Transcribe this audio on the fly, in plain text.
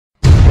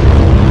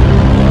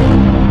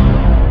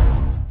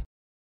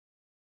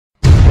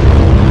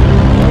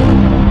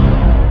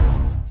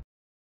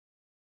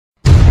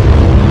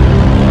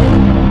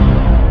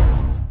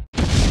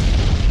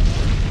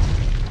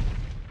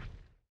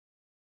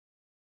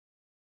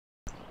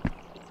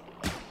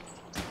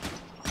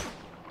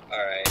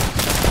Alright.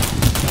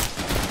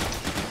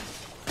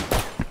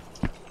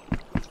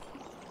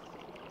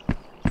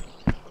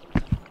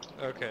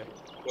 Okay.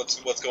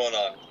 What's going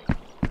on?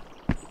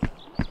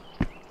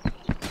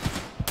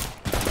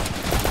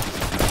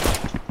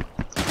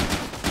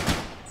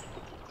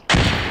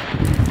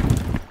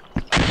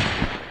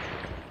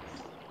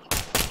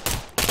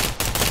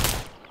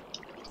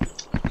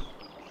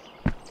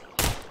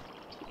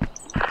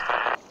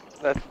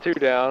 That's 2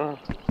 down.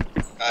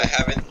 I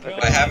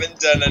haven't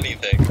done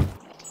anything.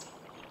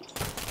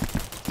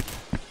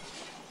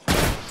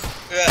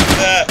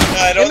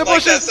 I don't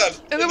like that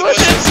sound. In the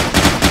bushes!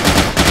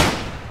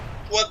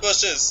 What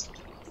bushes?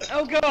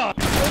 Oh god!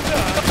 Oh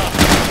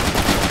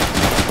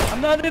god!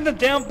 I'm not in the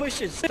damn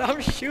bushes.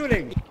 Stop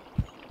shooting.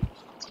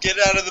 Get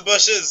out of the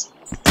bushes!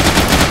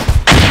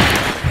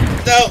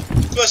 No!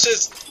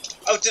 Bushes!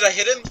 Oh, did I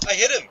hit him? I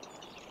hit him!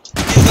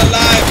 He's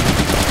alive!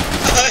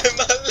 I'm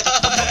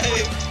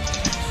alive!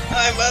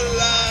 I'm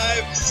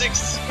alive!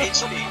 6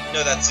 HP.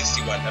 No, that's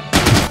 61.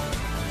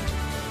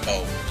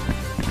 Oh.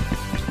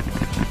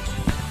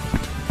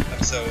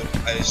 So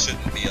I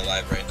shouldn't be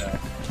alive right now.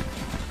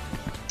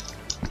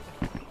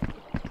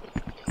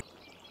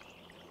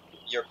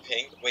 You're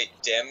pink? Wait,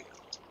 damn.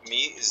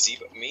 Me?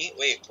 Me?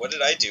 Wait, what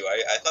did I do?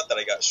 I thought that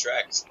I got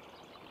Shrek.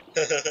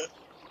 Is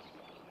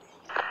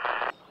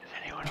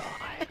anyone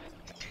alive?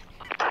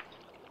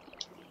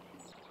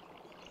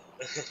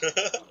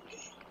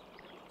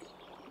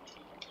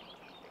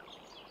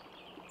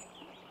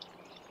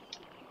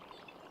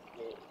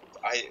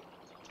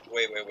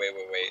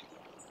 Wait.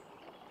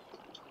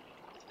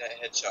 That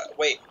headshot.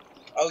 Wait.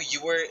 Oh,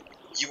 you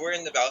were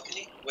in the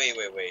balcony? Wait.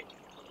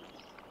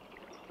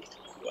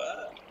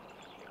 What?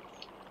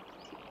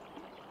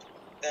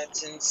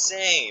 That's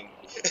insane.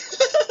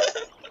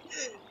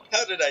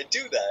 How did I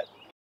do that?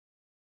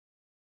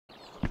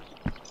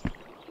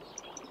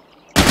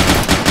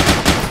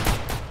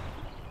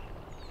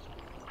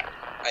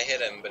 I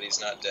hit him, but he's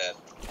not dead.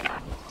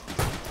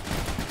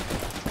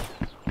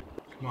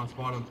 Come on,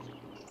 spot him.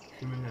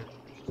 Shoot him in the head.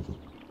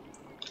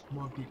 Come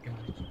on, Pete guy.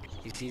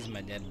 He sees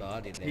my dead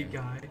body there. Pete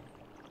guy.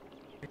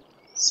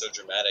 So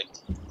dramatic.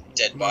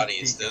 Dead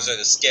bodies. Those are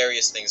the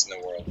scariest things in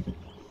the world.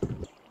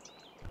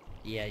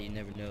 Yeah, you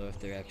never know if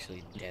they're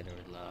actually dead or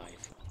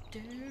alive.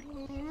 Dead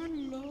or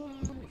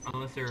alive.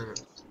 Unless they're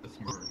a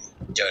smurf.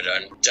 Dun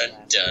dun dun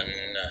dun.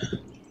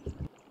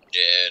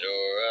 Dead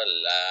or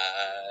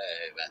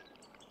alive.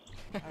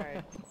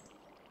 Alright.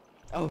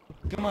 Oh,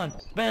 come on.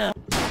 Bam!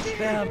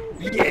 Bam!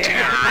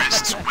 Yeah!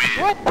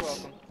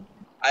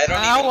 I don't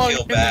How even long feel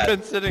have bad. you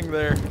been sitting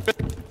there?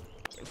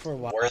 For a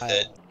while. Worth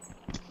it.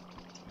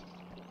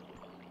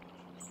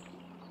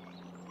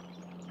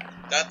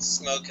 That's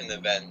smoke in the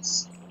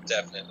vents.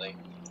 Definitely.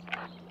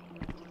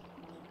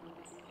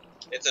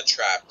 It's a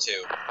trap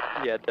too.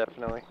 Yeah,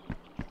 definitely.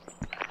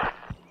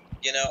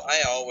 You know,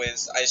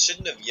 I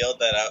shouldn't have yelled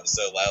that out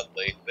so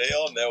loudly. They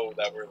all know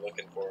that we're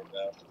looking for him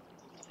now.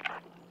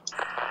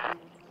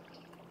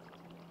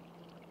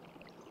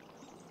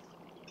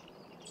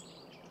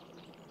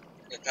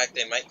 In fact,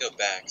 they might go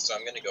back, so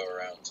I'm gonna go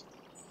around.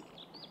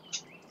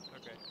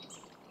 Okay.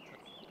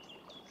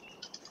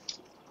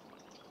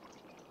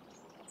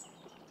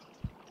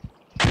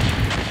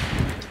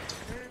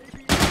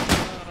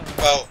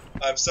 Oh,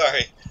 I'm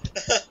sorry.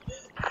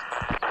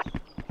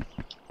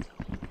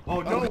 Oh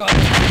no!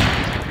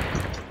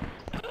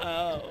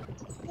 Oh.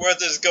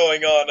 What is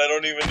going on? I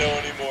don't even know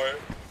anymore.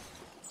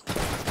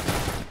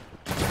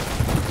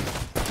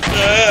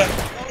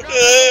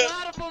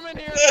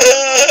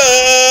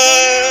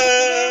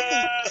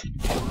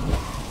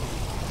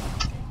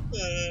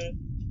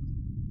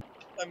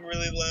 I'm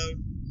really loud.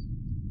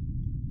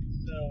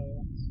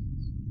 No.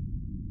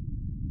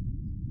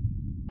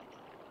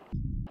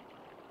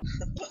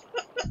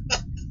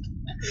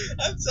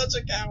 I'm such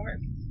a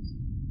coward.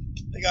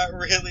 They got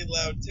really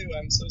loud too.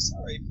 I'm so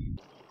sorry,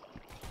 people.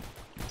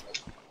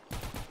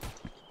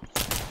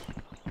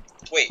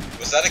 Wait,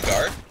 was that a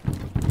guard?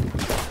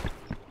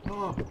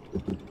 Oh!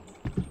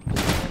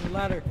 On the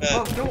ladder.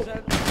 Oh no! Run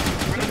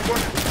in the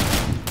corner!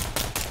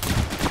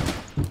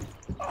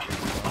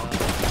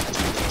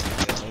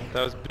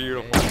 That was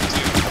beautiful.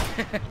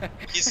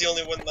 He's the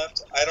only one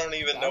left. I don't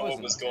even know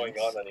what was going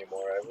on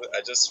anymore.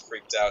 I just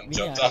freaked out and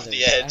jumped off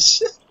the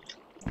edge.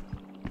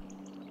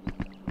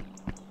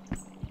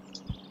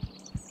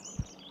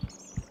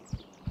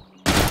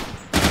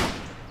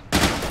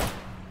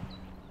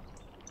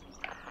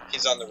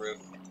 He's on the roof.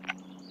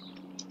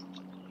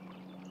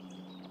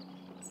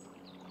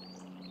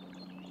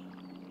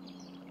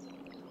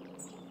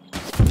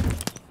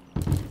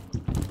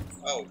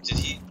 Oh,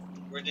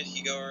 where did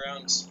he go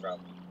around from?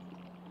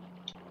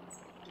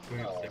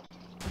 Oh.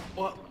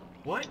 What?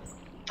 What?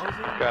 I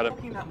wasn't even Got him.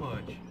 poking that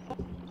much.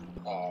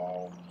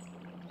 Oh.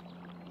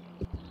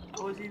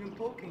 I wasn't even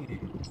poking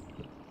him.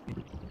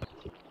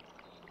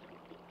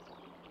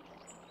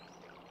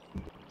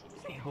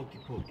 This ain't hokey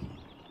pokey.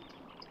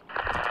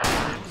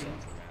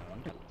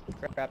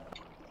 Crap.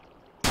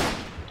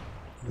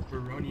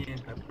 Pepperoni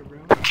and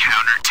pepperoni.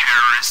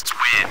 Counter-terrorists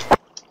win.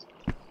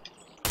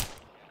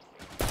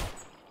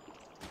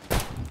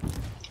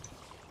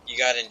 You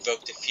gotta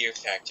invoke the fear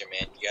factor,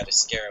 man. You gotta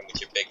scare him with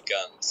your big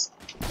guns.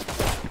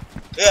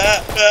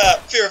 Ah!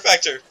 Ah! Fear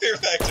factor! Fear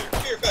factor!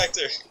 Fear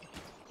factor!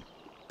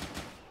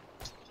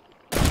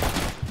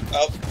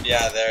 Oh,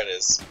 yeah, there it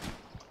is.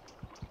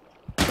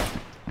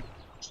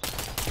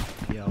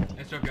 Yo.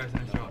 Nice job, guys.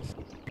 Nice job.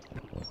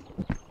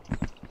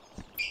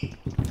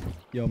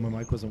 Yo, my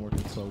mic wasn't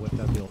working, so I whipped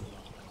that bill.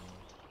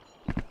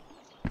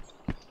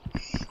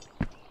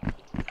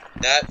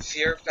 That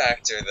fear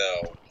factor,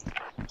 though.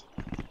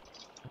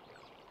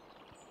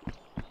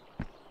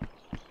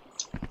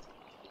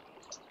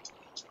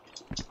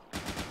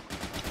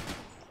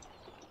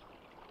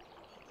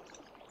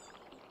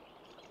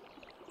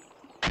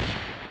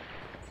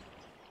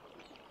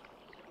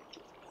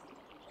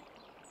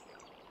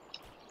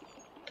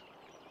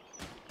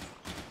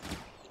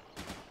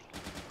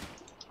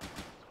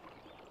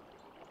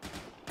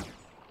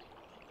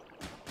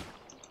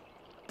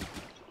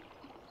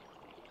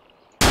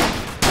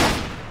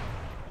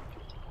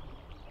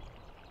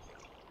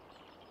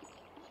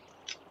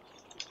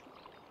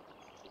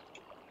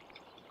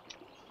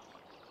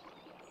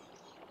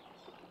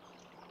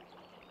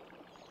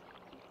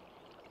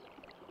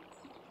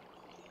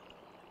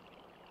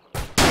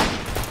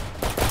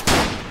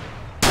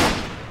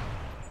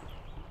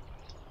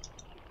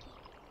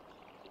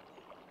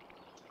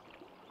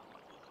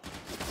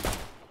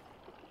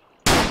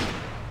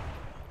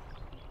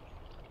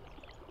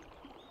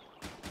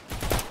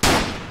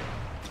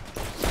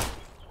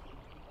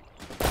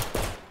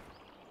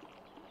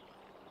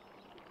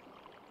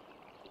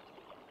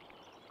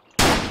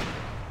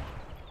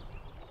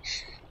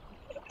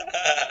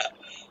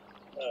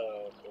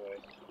 Oh, boy.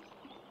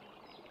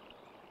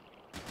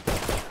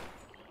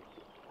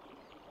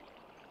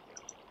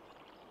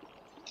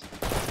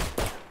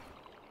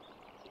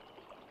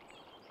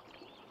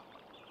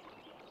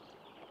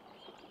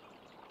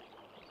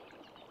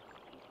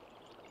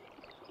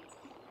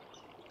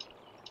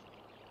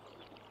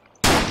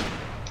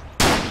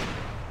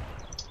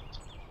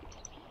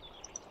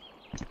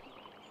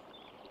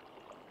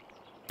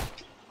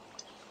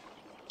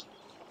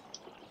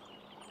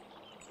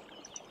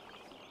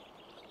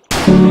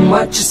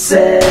 What you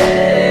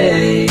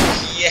say?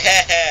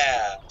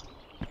 Yeah!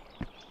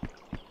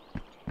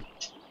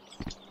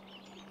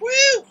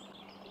 Woo!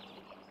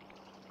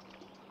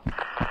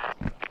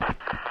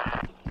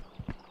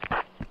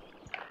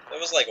 That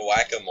was like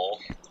whack-a-mole.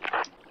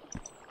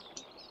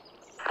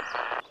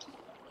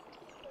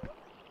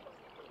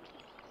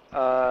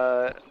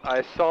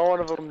 I saw one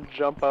of them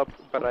jump up,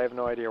 but I have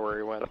no idea where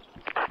he went.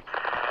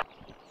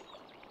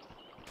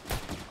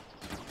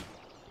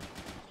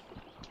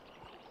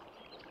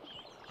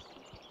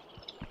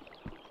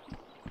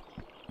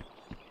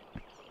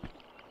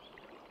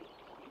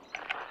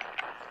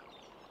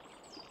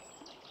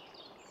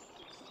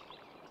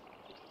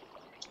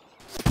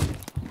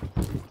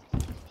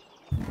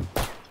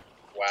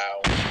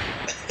 Wow.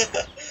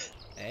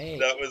 Hey.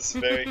 That was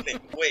very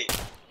wait.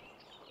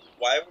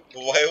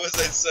 Why was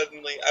I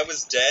suddenly I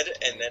was dead,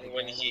 and then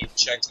when he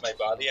checked my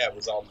body I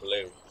was all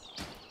blue.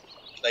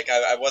 Like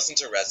I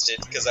wasn't arrested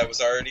because I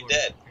was already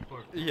dead.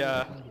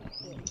 Yeah.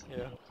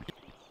 Yeah.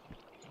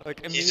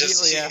 Like He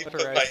just- immediately he after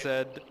put I my-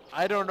 said,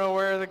 I don't know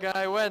where the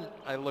guy went,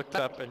 I looked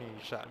up and he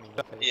shot me in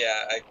the face.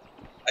 Yeah,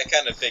 I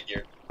kinda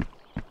figured.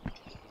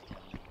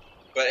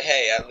 But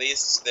hey, at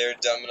least they're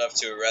dumb enough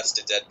to arrest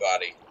a dead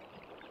body.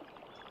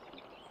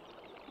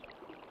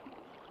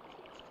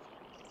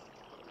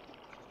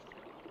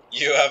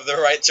 You have the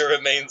right to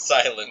remain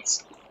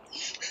silent.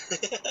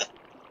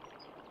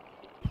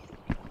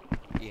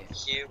 Yeah.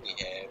 Here we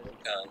have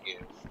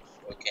Okangu,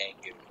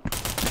 Okanju,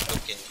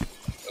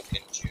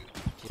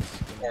 Just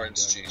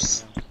orange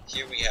juice.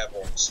 Here we have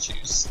orange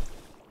juice.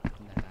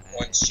 Nice.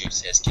 Orange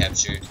juice has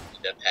captured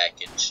the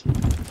package.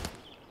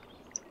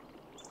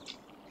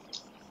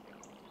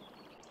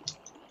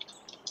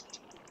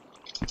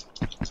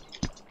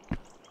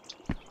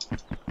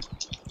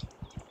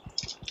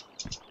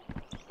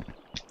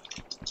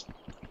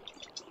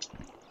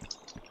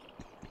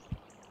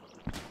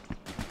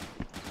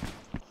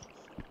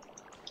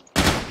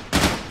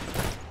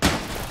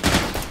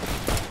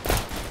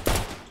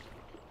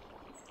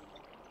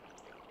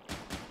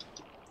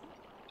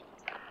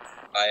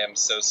 I am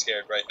so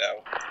scared right now.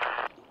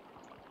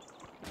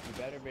 You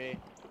better be.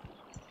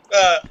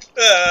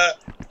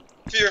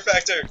 Fear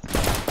factor.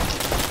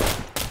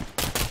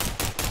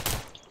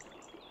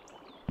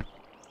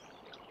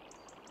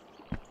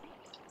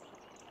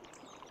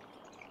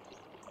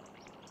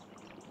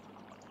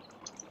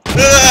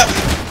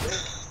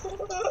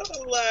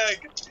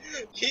 Lag.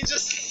 He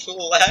just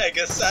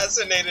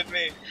assassinated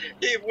me.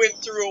 He went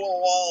through a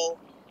wall.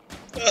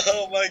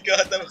 Oh my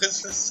god, that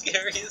was the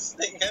scariest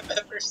thing I've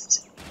ever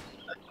seen.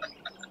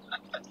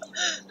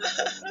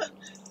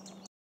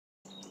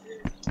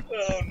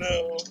 Oh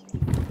no.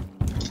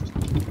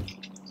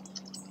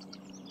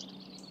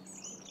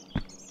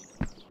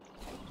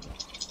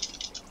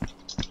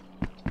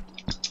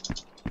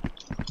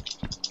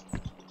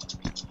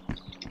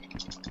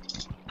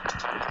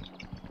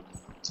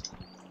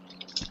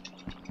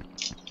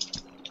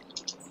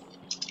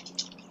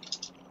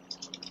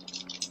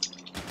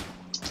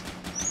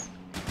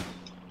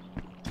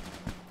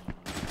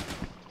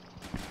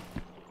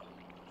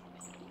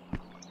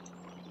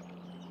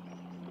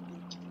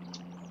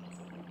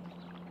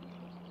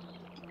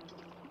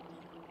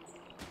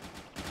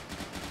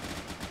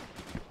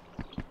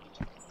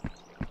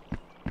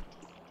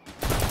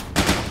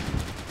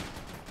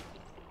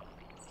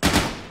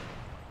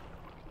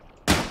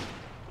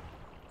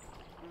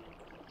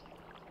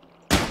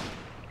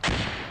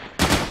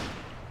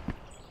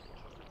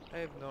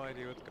 have no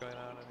idea what's going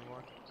on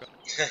anymore.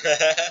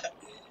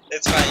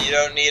 It's fine, you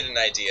don't need an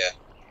idea.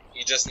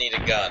 You just need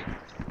a gun.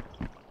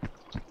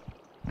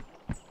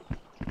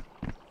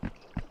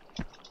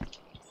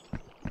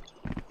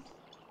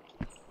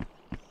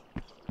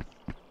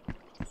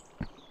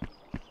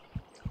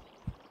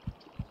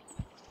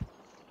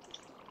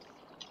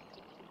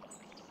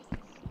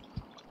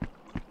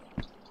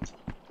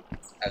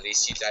 At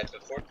least you died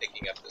before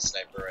picking up the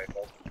sniper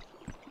rifle.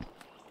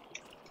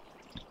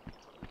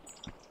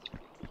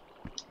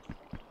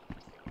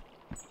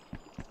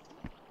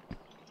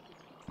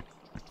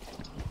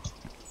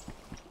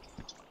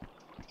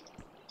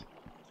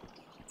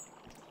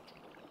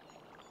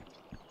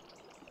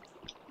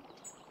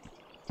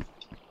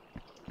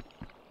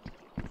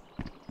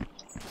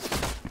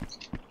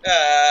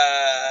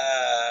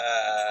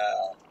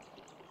 Ah,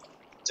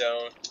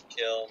 don't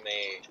kill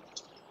me.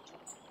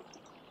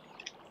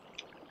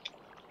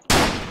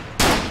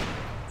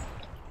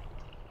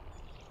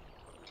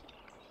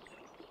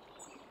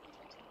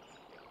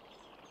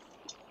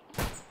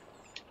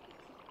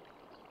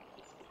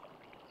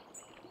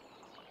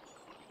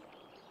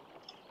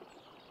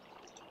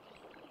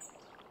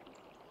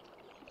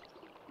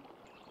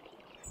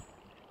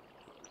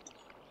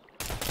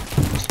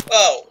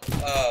 Oh,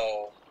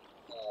 oh,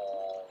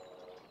 oh.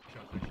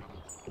 Shots, nice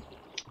shots.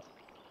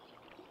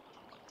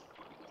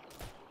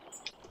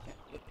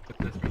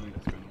 That's brilliant,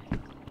 that's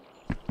brilliant.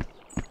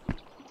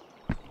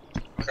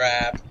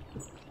 Crap.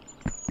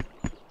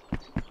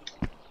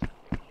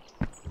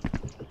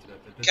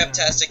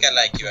 Captastic, I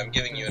like you. I'm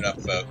giving you an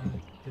upvote.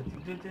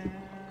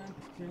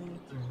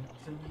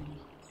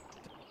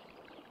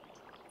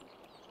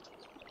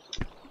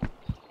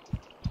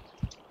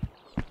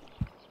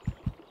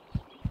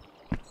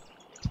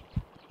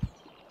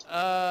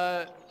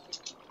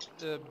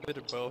 A bit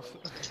of both.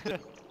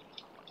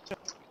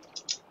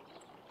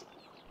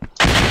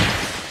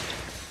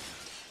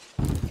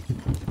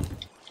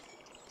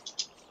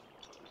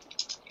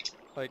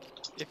 Like,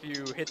 if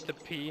you hit the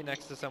P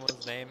next to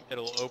someone's name,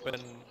 it'll open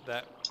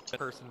that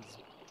person's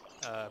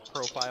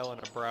profile in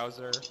a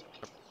browser.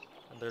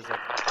 And there's like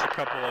a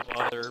couple of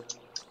other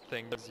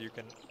things you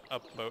can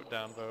upvote,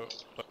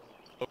 downvote. But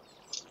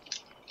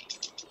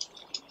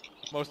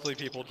mostly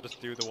people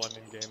just do the one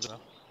in game now.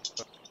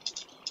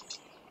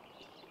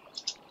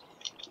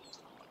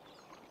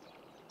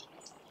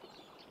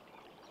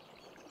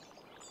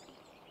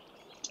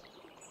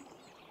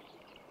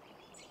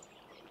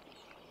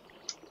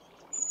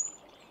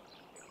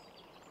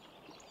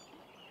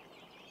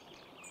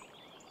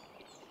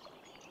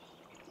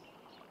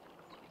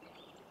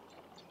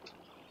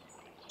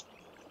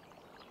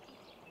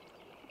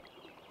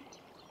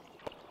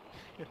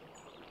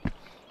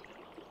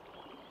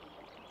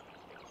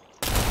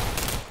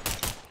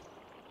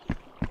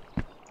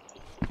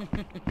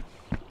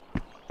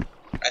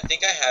 I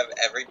think I have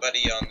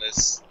everybody on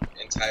this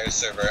entire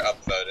server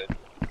upvoted.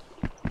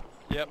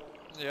 Yep,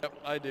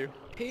 I do.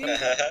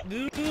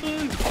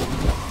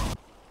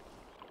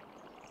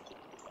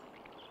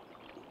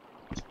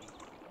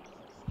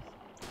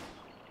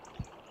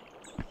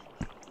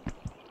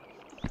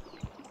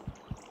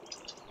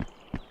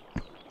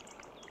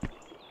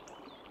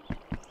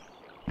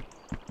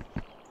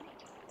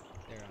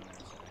 They're on our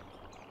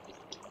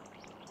side.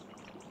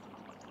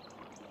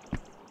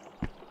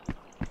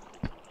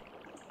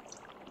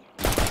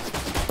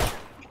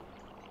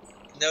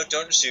 No,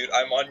 don't shoot.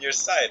 I'm on your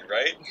side,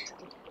 right?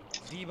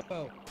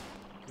 Zebo,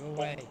 go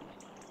away.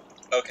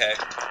 Okay.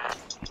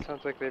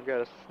 Sounds like they've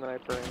got a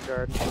sniper in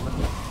guard.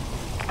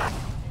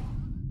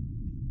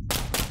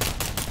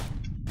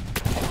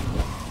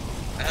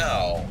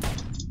 Ow.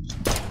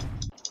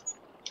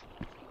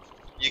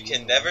 You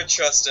can never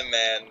trust a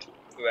man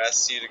who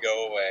asks you to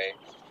go away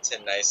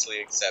to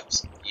nicely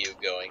accept you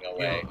going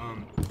away. Yo,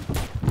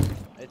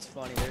 It's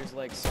funny, there's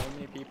like so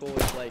many people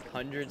with like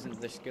hundreds of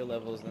their skill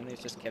levels, and then there's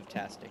just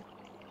Kevtastic.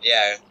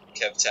 Yeah,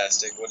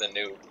 Kevtastic, what a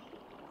noob.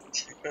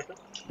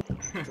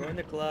 Join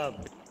the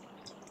club.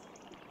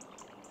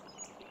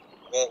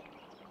 Well,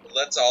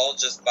 let's all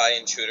just buy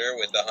Intruder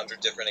with 100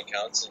 different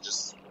accounts and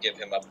just give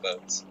him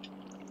upvotes.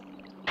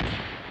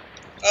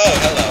 Oh,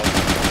 hello.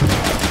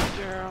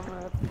 Damn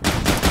it.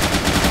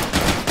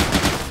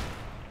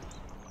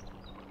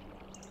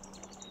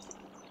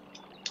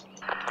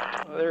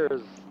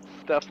 There's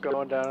stuff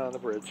going down on the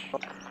bridge.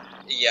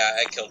 Yeah,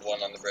 I killed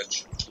one on the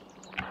bridge.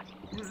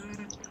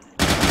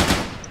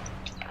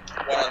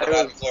 One on the I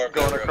bottom was floor of the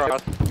going room.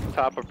 across the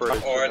top of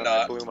bridge. Or and then I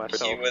not. blew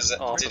myself He was.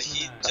 off Did the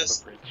he top of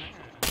just. bridge.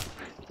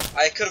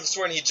 I could have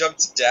sworn he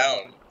jumped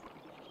down.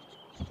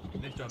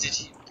 nice job. Did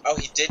he? Oh,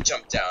 he did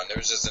jump down. There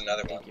was just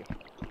another one. Thank you.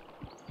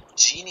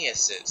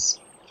 Geniuses.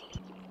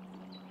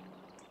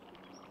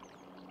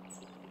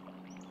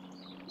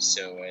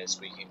 So, as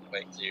we can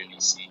quite clearly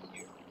see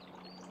here,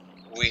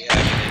 we have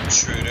an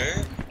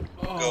intruder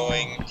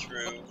going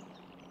through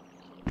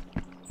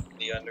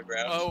the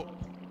underground.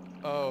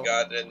 Oh,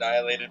 Got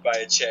annihilated by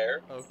a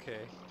chair.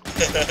 okay.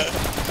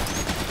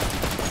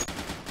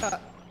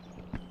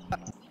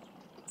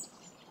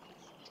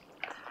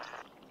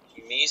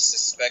 Me Enemy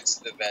suspects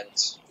the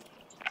vent.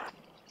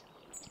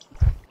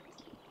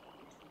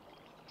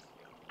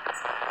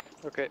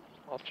 Okay,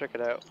 I'll check it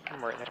out.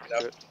 I'm right next to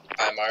Nope. it.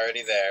 I'm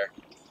already there.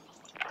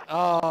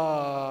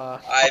 Ah.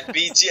 I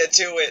beat you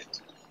to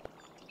it.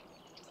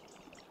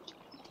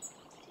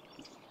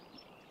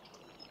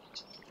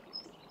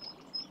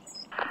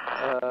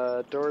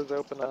 Doors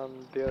open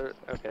on the other.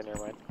 Okay, never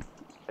mind.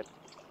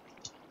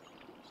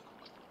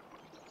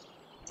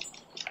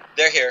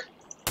 They're here.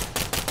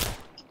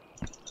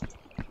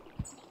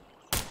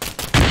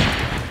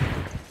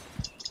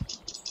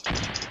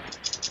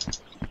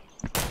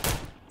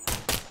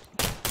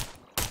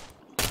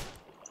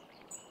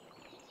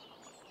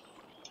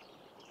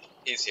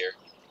 He's here.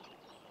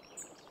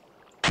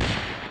 I'm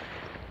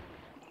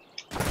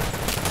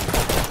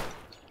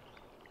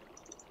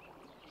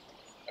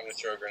gonna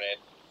throw a grenade.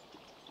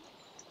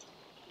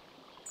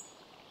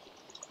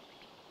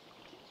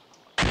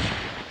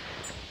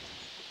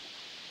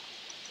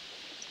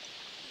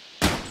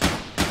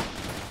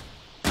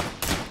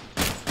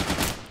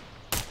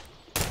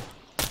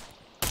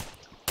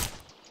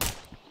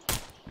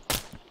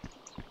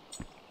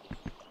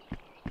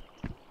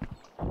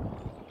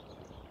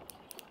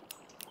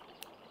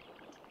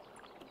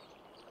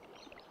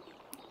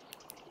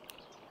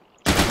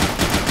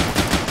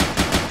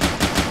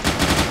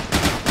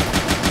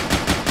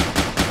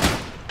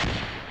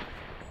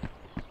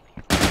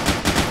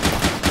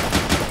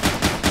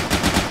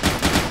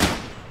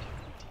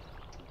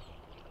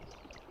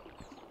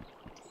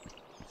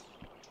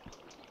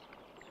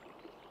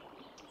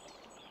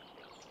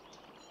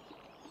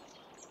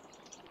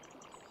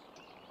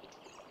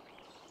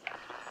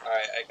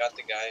 Alright, I got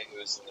the guy who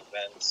was in the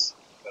vents,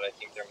 but I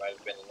think there might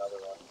have been another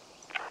one.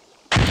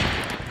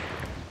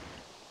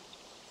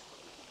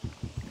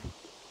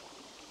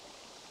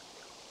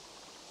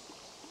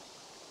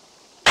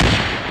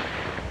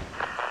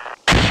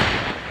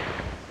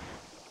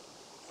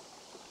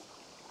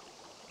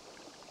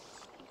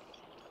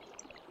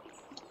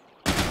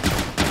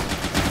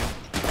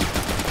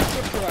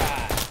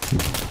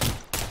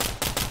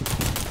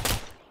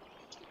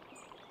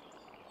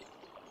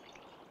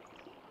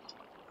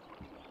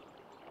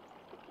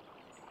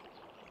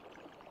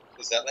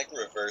 Is that like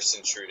reverse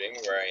intruding,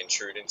 where I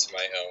intrude into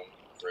my own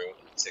room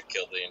to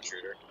kill the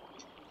intruder?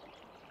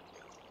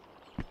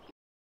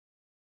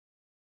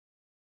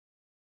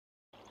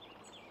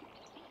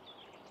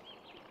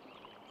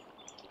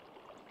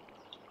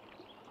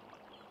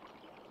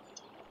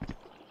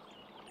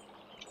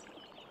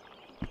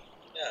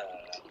 Yeah.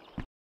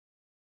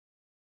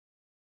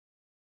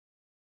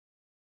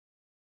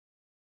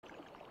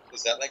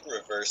 Is that like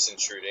reverse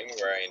intruding,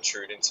 where I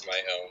intrude into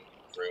my own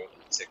room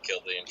to kill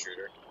the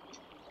intruder?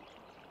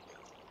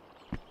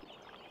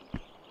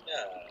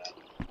 Yeah.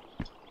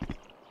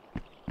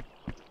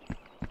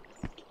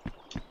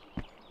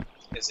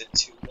 Is it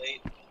too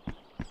late?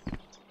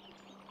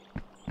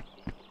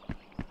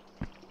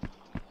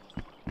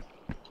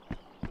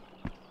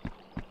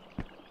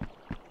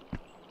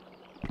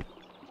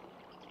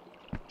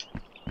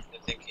 I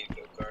think he'd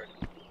go guard.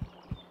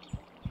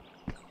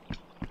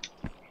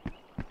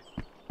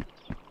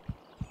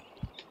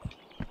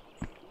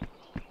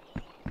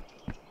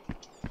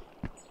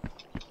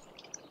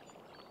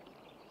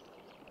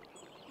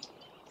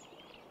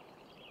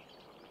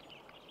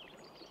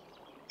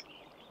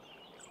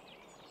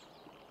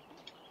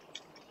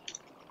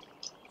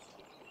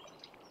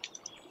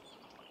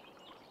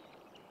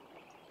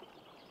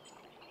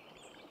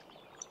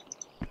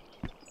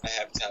 I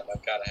have time.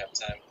 I've gotta have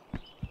time.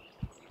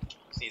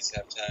 Please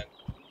have time.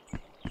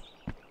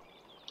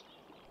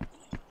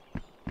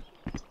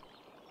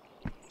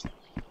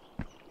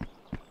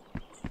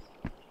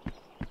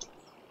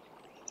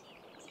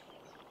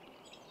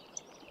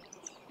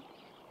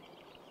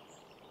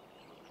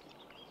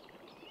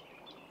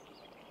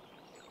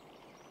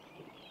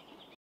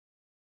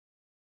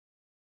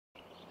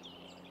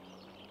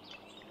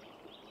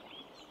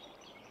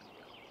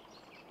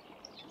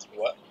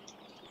 What?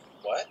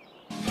 What?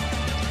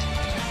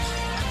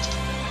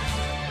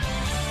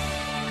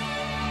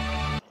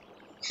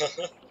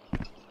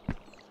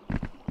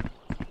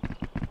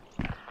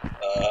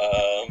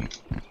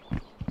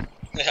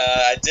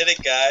 I did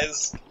it,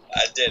 guys.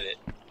 I did it.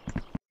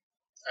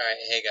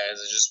 Alright, hey guys,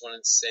 I just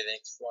wanted to say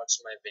thanks for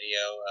watching my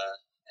video.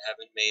 I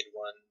haven't made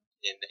one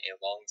in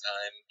a long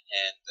time,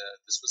 and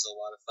this was a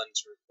lot of fun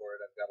to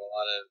record. I've got a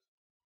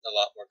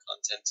lot more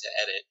content to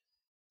edit,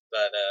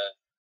 but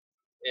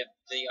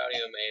the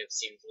audio may have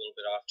seemed a little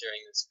bit off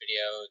during this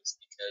video. It's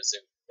because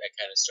I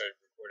kind of started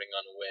recording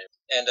on a whim.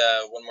 And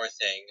one more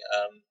thing,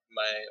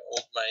 my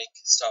old mic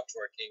stopped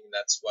working.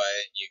 That's why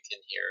you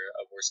can hear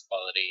a worse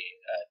quality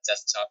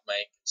desktop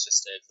mic. It's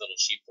just a little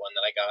cheap one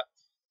that I got.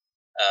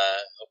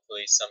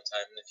 Hopefully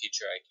sometime in the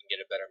future I can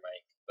get a better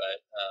mic. But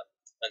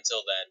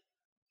until then,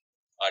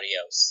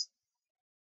 adios.